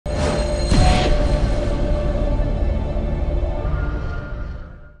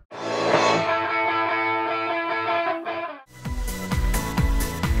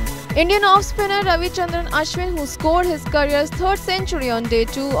Indian off-spinner Ravichandran Ashwin, who scored his career's third century on day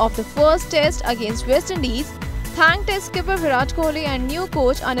 2 of the first test against West Indies, thanked his skipper Virat Kohli and new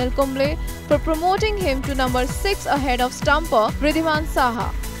coach Anil Kumble for promoting him to number 6 ahead of stumper Wriddhiman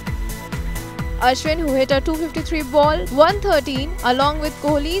Saha. Ashwin, who hit a 253 ball 113 along with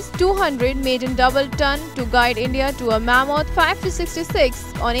Kohli's 200 maiden double ton to guide India to a mammoth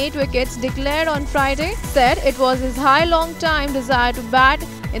 5-66 on 8 wickets declared on Friday, said it was his long time desire to bat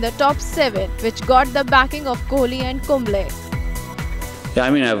in the top 7, which got the backing of Kohli and Kumble. Yeah, I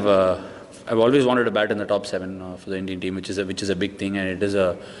mean, I've always wanted to bat in the top 7 for the Indian team, which is a big thing, and it is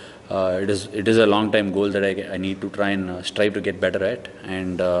a long time goal that I need to try and strive to get better at.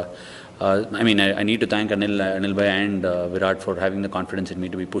 And I mean, I need to thank Anil Bhai and Virat for having the confidence in me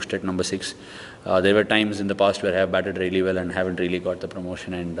to be pushed at number 6. There were times in the past where I have batted really well and haven't really got the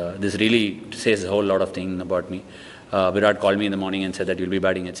promotion, and this really says a whole lot of things about me. Virat called me in the morning and said that you'll be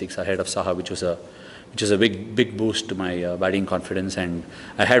batting at 6 ahead of Saha, which was a big boost to my batting confidence, and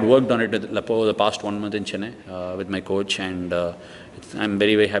I had worked on it over the past 1 month in Chennai with my coach, and I'm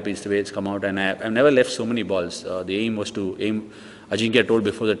very happy it's the way it's come out, and I've never left so many balls. The aim was to Ajinkya told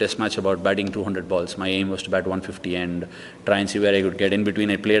before the test match about batting 200 balls. My aim was to bat 150 and try and see where I could get. In between,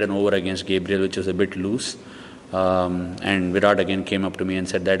 I played an over against Gabriel, which was a bit loose, and Virat again came up to me and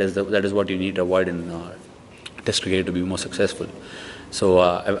said that is what you need to avoid in test cricket to be more successful. So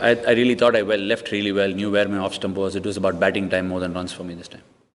I really thought I left really well, knew where my off stump was. It was about batting time more than runs for me this time.